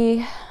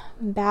really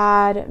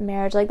bad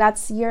marriage. Like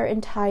that's your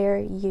entire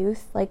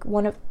youth, like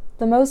one of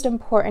the most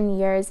important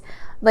years,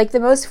 like the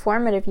most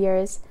formative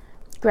years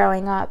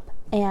growing up.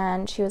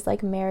 And she was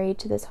like married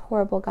to this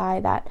horrible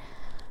guy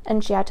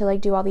and she had to like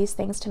do all these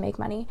things to make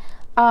money.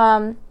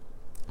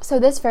 So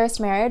this first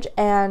marriage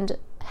and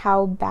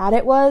how bad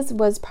it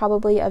was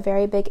probably a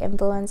very big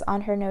influence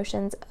on her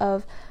notions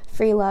of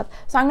free love.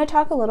 So I'm going to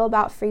talk a little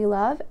about free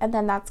love, and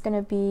then that's going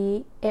to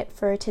be it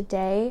for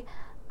today.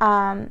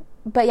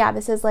 But yeah,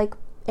 this is like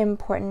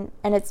important,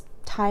 and it's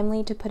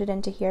timely to put it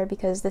into here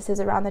because this is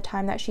around the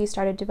time that she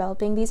started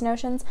developing these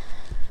notions.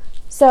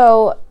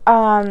 So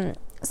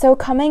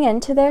coming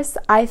into this,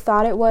 I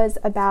thought it was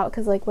about,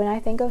 because like when I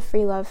think of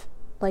free love,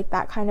 like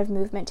that kind of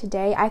movement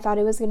today, I thought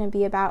it was going to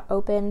be about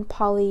open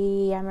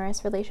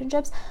polyamorous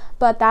relationships,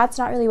 but that's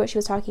not really what she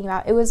was talking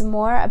about. It was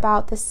more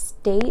about the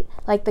state,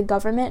 like the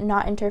government,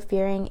 not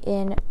interfering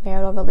in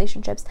marital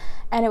relationships.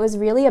 And it was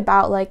really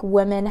about like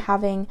women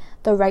having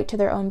the right to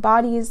their own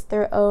bodies,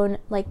 their own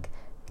like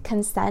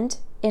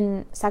consent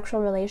in sexual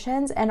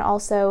relations, and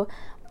also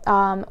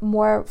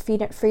more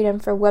freedom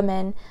for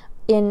women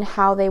in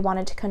how they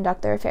wanted to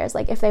conduct their affairs,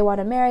 like if they want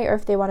to marry or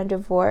if they want to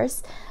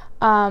divorce.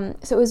 So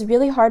it was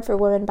really hard for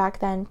women back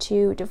then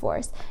to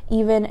divorce,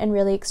 even in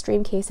really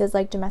extreme cases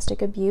like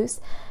domestic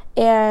abuse.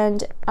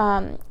 And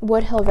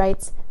Woodhill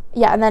writes,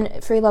 and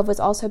then free love was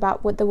also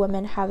about the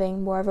women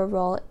having more of a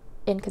role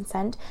in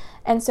consent.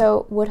 And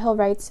so Woodhill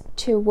writes,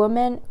 to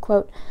women,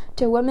 quote,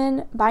 "To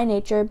women by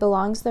nature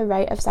belongs the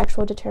right of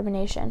sexual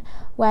determination.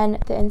 When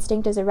the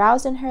instinct is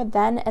aroused in her,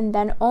 then and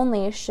then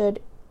only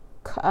should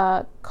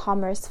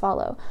commerce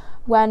follow.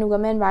 When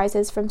woman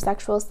rises from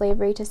sexual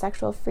slavery to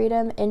sexual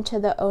freedom into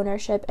the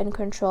ownership and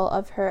control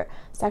of her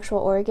sexual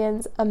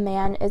organs, a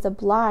man is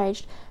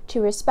obliged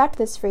to respect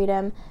this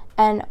freedom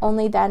and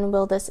only then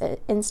will this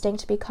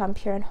instinct become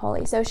pure and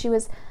holy. So she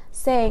was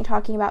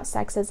talking about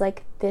sex as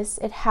like this,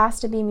 it has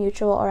to be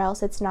mutual or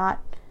else it's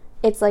not,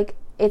 it's like,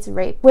 it's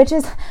rape, which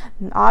is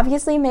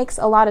obviously makes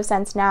a lot of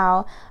sense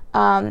now.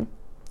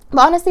 But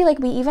honestly, like,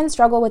 we even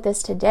struggle with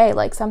this today.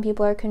 Like, some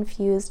people are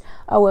confused,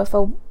 if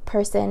a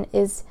person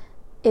is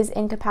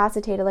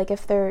incapacitated, like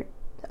if they're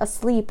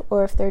asleep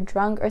or if they're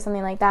drunk or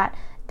something like that,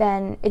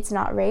 then it's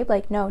not rape.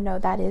 Like, no,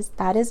 that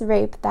is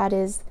rape. That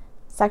is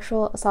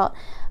sexual assault.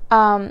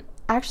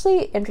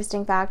 Actually,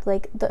 interesting fact,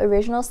 like, the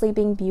original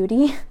Sleeping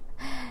Beauty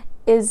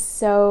is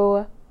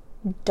so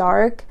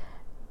dark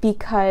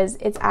because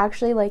it's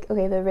actually like,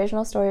 okay, the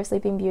original story of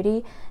Sleeping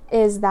Beauty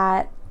is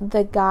that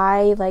the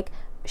guy, like,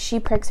 she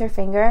pricks her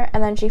finger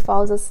and then she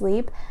falls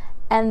asleep,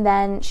 and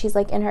then she's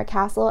like in her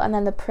castle, and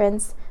then the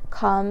prince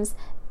comes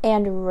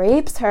and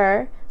rapes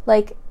her.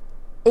 Like,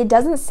 it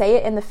doesn't say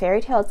it in the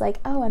fairy tale. It's like,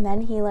 oh, and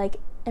then he like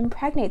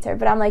impregnates her,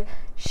 but I'm like,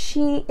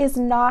 she is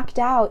knocked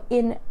out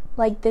in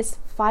like this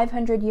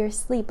 500-year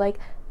sleep. Like,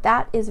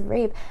 that is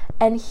rape.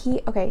 And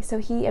he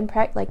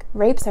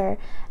rapes her,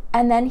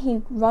 and then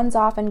he runs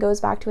off and goes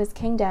back to his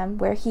kingdom,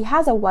 where he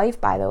has a wife,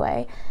 by the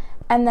way,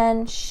 and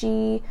then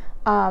she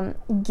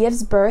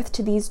gives birth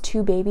to these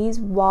 2 babies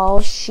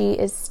while she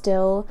is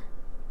still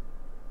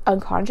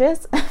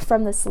unconscious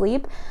from the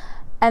sleep.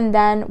 And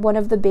then one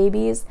of the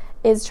babies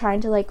is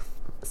trying to like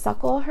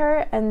suckle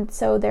her, and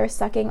so they're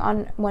sucking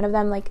on one of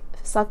them, like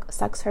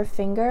sucks her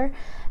finger,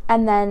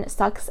 and then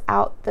sucks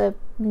out the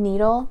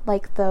needle,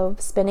 like the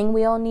spinning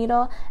wheel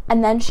needle,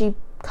 and then she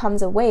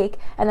comes awake,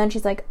 and then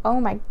she's like, oh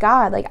my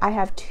god, like, I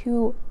have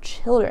 2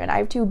 children, I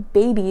have 2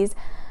 babies,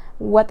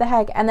 what the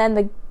heck? And then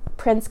the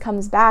prince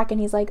comes back and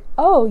he's like,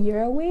 oh,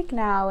 you're awake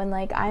now, and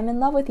like, I'm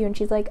in love with you. And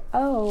she's like,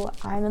 oh,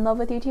 I'm in love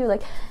with you too.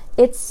 Like,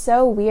 it's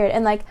so weird.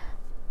 And like,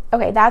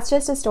 okay, that's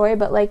just a story,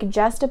 but like,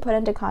 just to put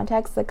into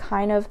context the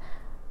kind of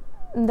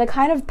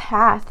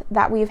path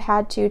that we've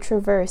had to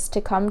traverse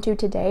to come to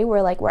today,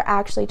 where like, we're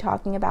actually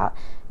talking about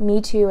Me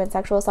Too and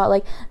sexual assault,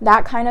 like,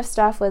 that kind of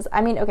stuff was,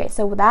 I mean, okay,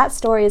 so that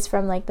story is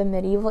from like the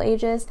medieval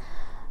ages,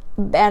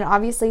 and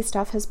obviously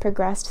stuff has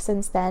progressed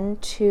since then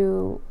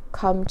to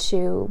come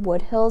to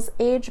Woodhill's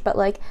age, but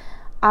like,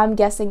 I'm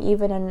guessing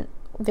even in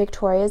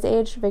Victoria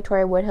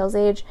Woodhill's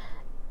age,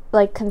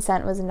 like,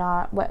 consent was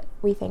not what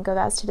we think of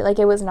as today. Like,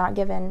 it was not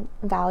given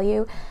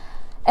value.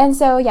 And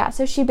so, yeah,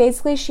 so she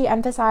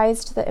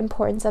emphasized the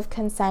importance of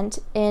consent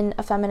in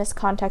a feminist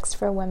context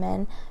for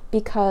women,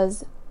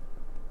 because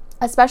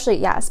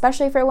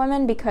especially for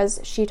women, because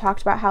she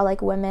talked about how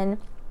like women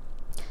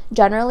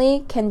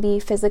generally can be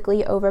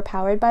physically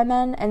overpowered by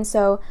men, and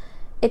so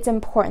it's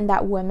important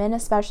that women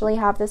especially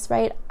have this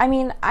right. I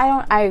mean,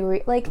 I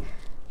agree, like,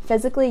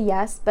 physically,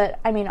 yes, but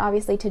I mean,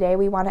 obviously today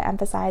we want to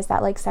emphasize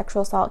that like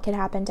sexual assault can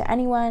happen to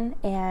anyone,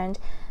 and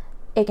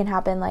it can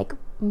happen like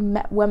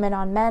women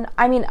on men.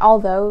 I mean,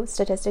 although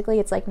statistically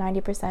it's like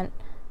 90%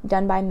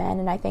 done by men,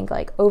 and I think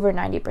like over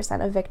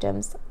 90% of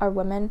victims are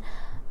women,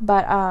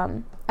 but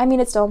I mean,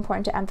 it's still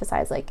important to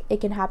emphasize like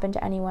it can happen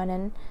to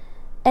anyone,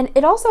 and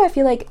it also, I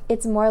feel like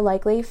it's more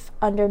likely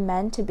under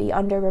men to be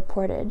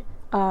underreported,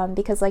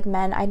 because like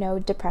men, I know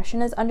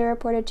depression is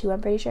underreported too,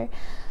 I'm pretty sure.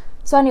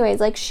 So anyways,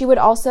 like, she would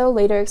also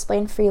later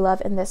explain free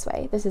love in this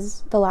way. This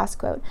is the last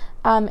quote.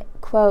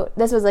 Quote,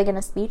 this was like in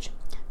a speech.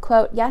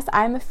 Quote, yes,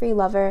 I am a free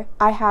lover.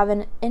 I have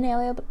an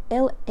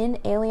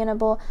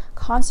inalienable,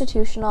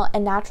 constitutional,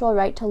 and natural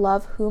right to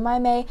love whom I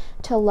may,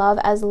 to love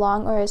as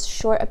long or as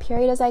short a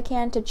period as I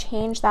can, to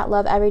change that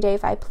love every day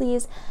if I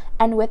please,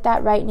 and with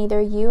that right neither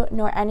you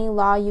nor any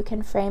law you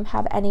can frame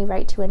have any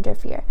right to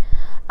interfere.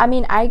 I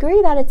mean, I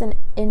agree that it's an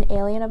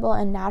inalienable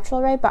and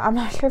natural right, but I'm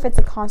not sure if it's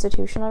a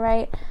constitutional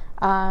right,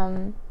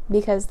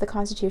 because the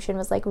Constitution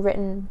was like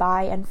written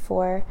by and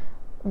for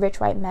rich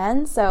white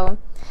men, so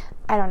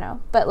I don't know.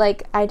 But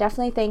like, I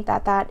definitely think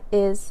that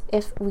is,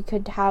 if we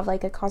could have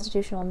like a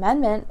constitutional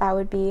amendment, that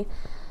would be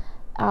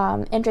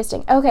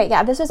interesting. Okay,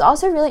 yeah, this was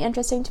also really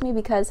interesting to me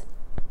because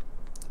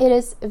it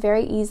is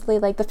very easily,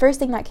 like, the first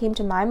thing that came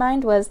to my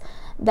mind was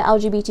the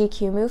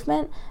LGBTQ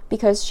movement,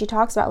 because she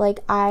talks about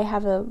like, I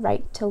have a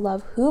right to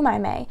love whom I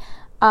may.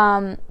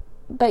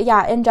 But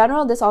yeah, in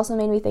general, this also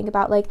made me think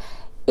about like,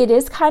 it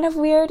is kind of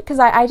weird because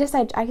I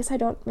guess I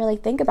don't really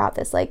think about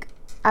this, like,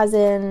 as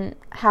in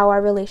how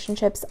our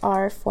relationships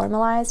are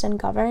formalized and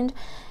governed.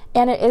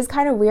 And it is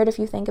kind of weird if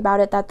you think about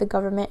it, that the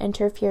government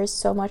interferes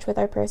so much with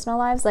our personal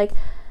lives. Like,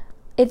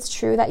 it's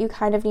true that you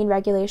kind of need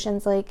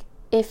regulations, like,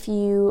 if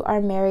you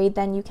are married,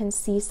 then you can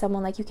see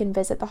someone, like, you can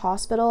visit the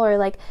hospital, or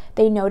like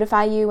they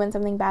notify you when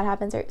something bad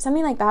happens or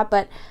something like that.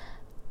 But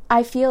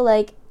I feel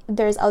like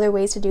there's other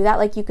ways to do that.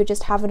 Like, you could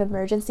just have an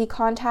emergency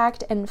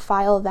contact and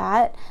file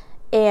that,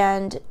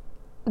 and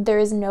there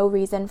is no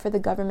reason for the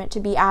government to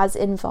be as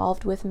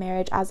involved with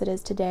marriage as it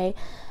is today.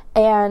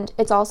 And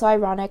it's also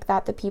ironic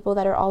that the people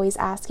that are always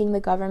asking the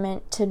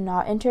government to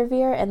not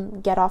interfere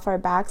and get off our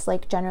backs,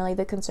 like generally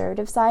the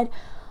conservative side,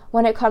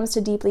 when it comes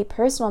to deeply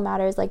personal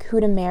matters like who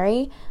to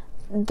marry,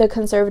 the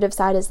conservative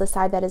side is the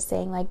side that is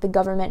saying like the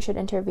government should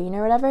intervene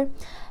or whatever.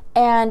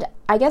 And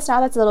I guess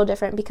now that's a little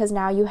different because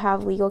now you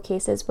have legal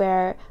cases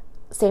where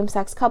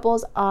same-sex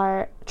couples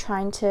are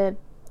trying to,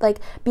 like,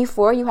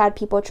 before you had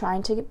people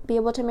trying to be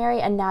able to marry,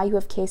 and now you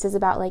have cases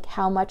about, like,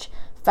 how much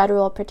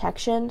federal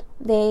protection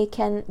they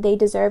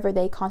deserve or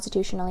they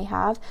constitutionally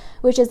have,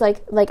 which is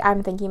like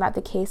I'm thinking about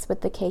the case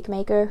with the cake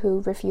maker who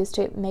refused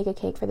to make a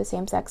cake for the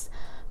same-sex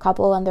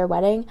couple on their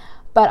wedding.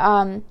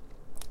 But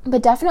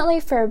definitely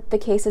for the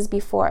cases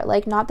before,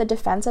 like, not the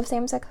defense of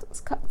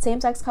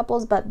same-sex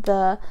couples, but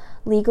the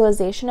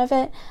legalization of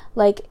it.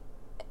 Like,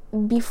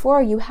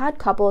 before you had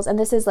couples, and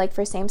this is like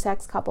for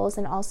same-sex couples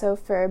and also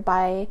for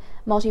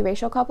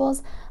multiracial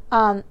couples,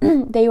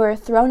 they were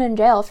thrown in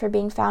jail for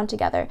being found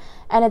together.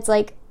 And it's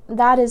like,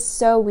 that is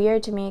so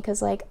weird to me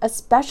because, like,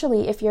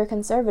 especially if you're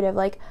conservative,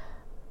 like,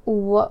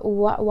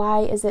 why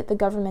is it the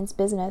government's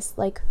business,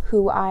 like,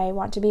 who I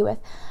want to be with?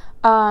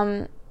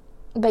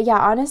 But yeah,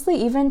 honestly,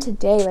 even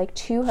today, like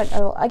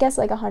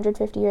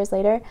 150 years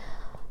later,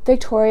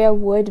 Victoria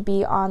would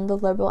be on the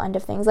liberal end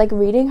of things. Like,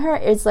 reading her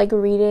is like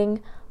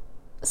reading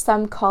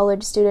some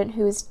college student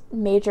who's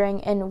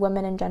majoring in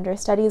women and gender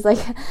studies,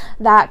 like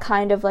that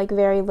kind of like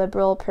very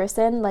liberal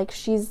person. Like,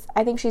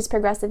 I think she's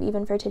progressive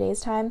even for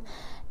today's time.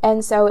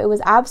 And so it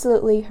was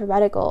absolutely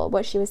heretical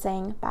what she was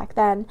saying back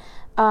then.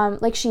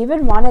 Like, she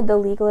even wanted the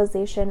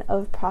legalization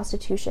of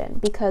prostitution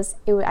because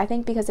it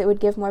would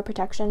give more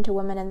protection to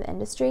women in the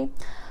industry.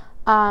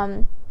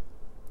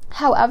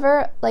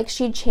 However, like,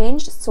 she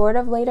changed sort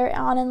of later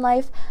on in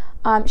life.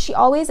 She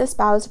always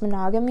espoused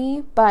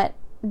monogamy, but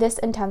this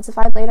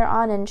intensified later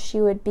on, and she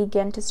would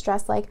begin to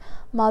stress like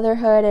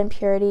motherhood and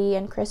purity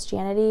and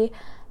Christianity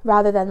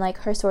rather than like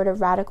her sort of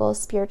radical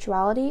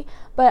spirituality.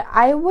 But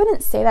I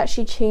wouldn't say that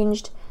she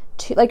changed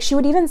to, like, she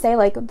would even say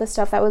like the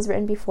stuff that was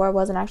written before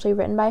wasn't actually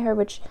written by her,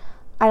 which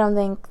I don't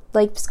think,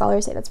 like,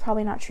 scholars say that's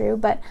probably not true.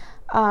 But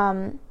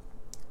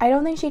I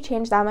don't think she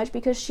changed that much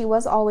because she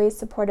was always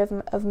supportive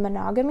of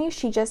monogamy.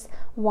 She just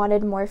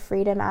wanted more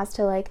freedom as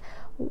to, like,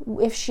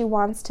 if she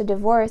wants to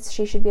divorce,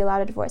 she should be allowed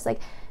to divorce. Like,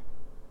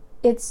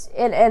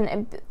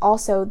 and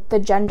also the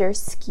gender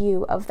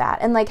skew of that,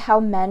 and like how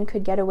men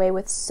could get away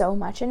with so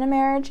much in a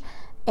marriage,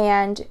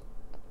 and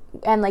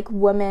like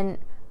women,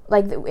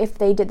 like, if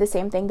they did the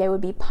same thing they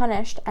would be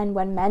punished, and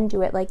when men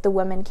do it, like, the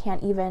women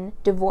can't even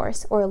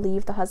divorce or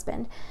leave the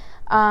husband.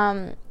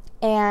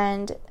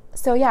 And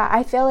so yeah,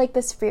 I feel like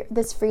this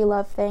free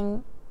love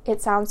thing,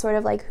 it sounds sort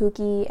of like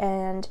hooky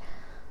and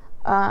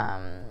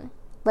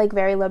like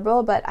very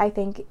liberal, but I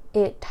think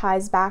it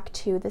ties back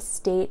to the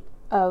state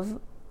of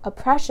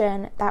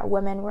oppression that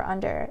women were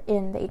under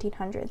in the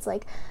 1800s.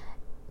 Like,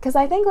 because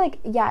I think, like,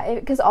 yeah,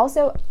 because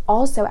also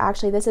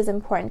actually this is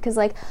important because,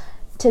 like,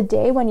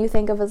 today when you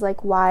think of as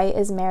like, why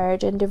is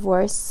marriage and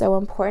divorce so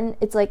important,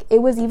 it's like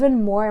it was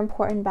even more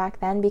important back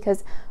then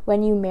because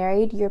when you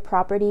married, your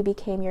property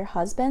became your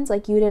husband's.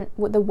 Like, the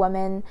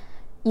woman,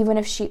 even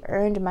if she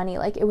earned money,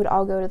 like, it would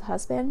all go to the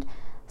husband.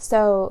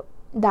 So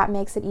that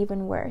makes it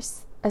even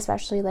worse,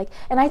 especially like,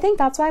 and I think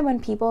that's why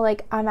when people,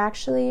 like, I'm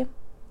actually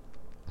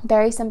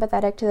very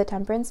sympathetic to the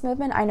temperance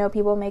movement. I know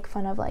people make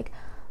fun of, like,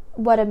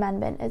 what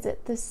amendment is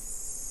it, the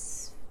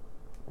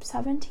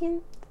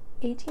 17th,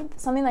 18th,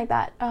 something like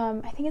that.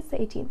 I think it's the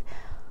 18th.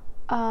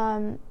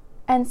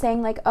 And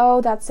saying like,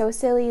 oh, that's so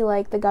silly,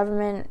 like, the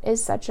government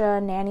is such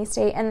a nanny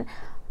state. And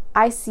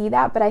I see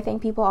that, but I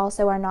think people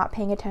also are not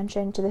paying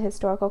attention to the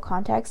historical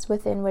context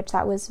within which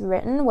that was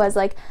written. Was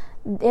like,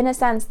 in a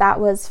sense, that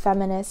was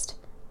feminist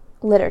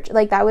literature.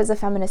 Like, that was a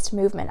feminist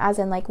movement, as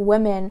in, like,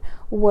 women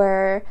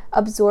were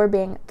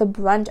absorbing the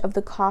brunt of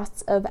the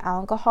costs of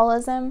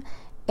alcoholism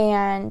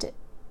and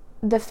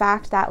the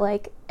fact that,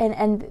 like,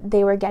 and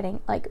they were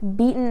getting, like,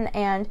 beaten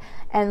and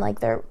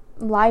like their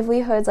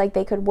livelihoods, like,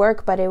 they could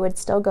work but it would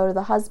still go to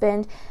the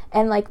husband,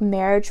 and like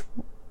marriage,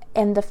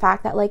 and the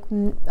fact that, like,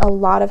 a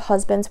lot of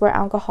husbands were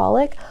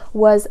alcoholic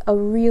was a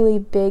really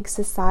big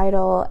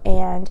societal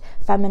and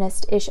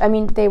feminist issue. I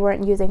mean, they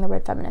weren't using the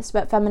word feminist,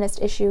 but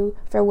feminist issue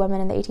for women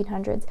in the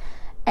 1800s.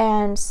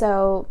 And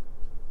so,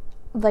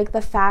 like,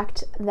 the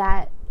fact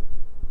that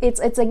it's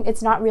like,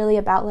 it's not really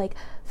about, like,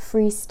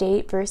 free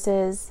state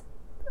versus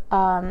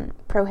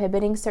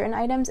prohibiting certain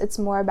items. It's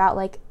more about,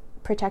 like,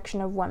 protection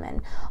of women.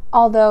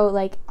 Although,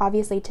 like,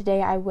 obviously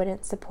today I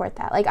wouldn't support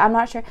that. Like, I'm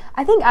not sure.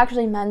 I think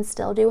actually men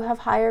still do have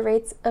higher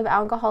rates of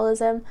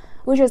alcoholism,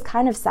 which is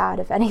kind of sad,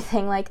 if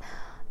anything. Like,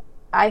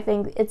 I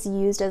think it's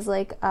used as,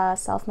 like, a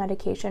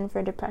self-medication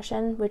for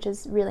depression, which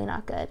is really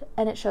not good.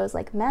 And it shows,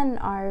 like, men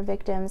are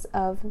victims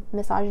of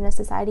misogynist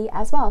society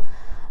as well.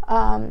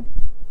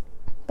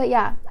 But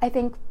yeah, I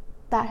think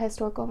that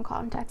historical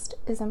context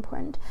is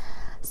important.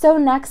 So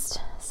next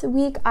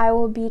week I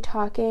will be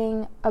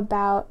talking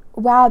about,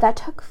 wow, that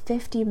took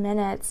 50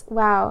 minutes.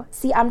 Wow.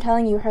 See, I'm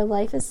telling you, her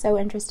life is so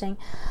interesting.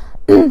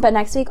 But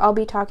next week I'll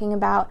be talking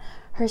about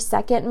her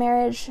second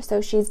marriage.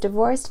 So she's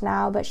divorced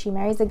now, but she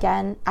marries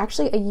again,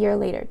 actually a year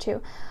later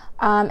too.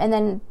 And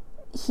then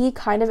he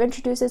kind of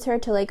introduces her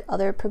to, like,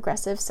 other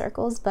progressive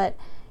circles, but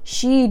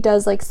she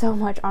does, like, so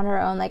much on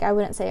her own. Like, I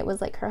wouldn't say it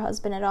was, like, her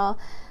husband at all.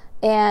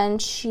 And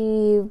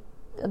she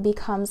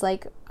becomes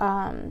like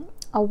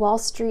a Wall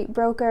Street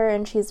broker,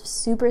 and she's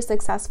super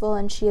successful,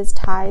 and she has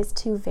ties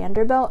to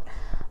Vanderbilt,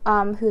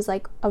 who's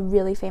like a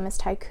really famous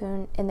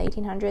tycoon in the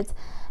 1800s.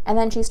 And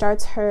then she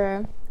starts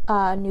her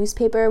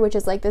newspaper, which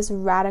is like this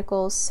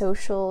radical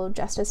social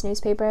justice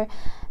newspaper.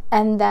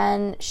 And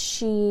then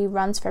she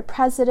runs for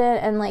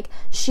president, and like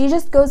she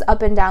just goes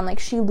up and down. Like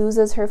she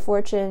loses her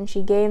fortune,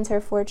 she gains her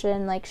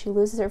fortune, like she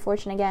loses her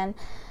fortune again.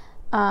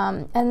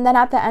 And then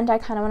at the end, I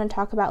kind of want to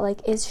talk about,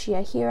 like, is she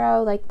a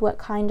hero? Like, what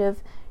kind of,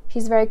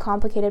 she's a very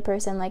complicated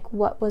person. Like,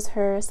 what was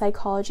her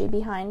psychology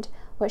behind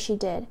what she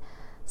did?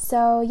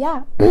 So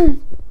yeah,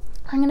 I'm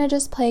gonna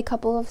just play a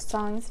couple of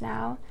songs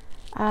now.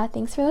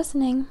 Thanks for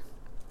listening.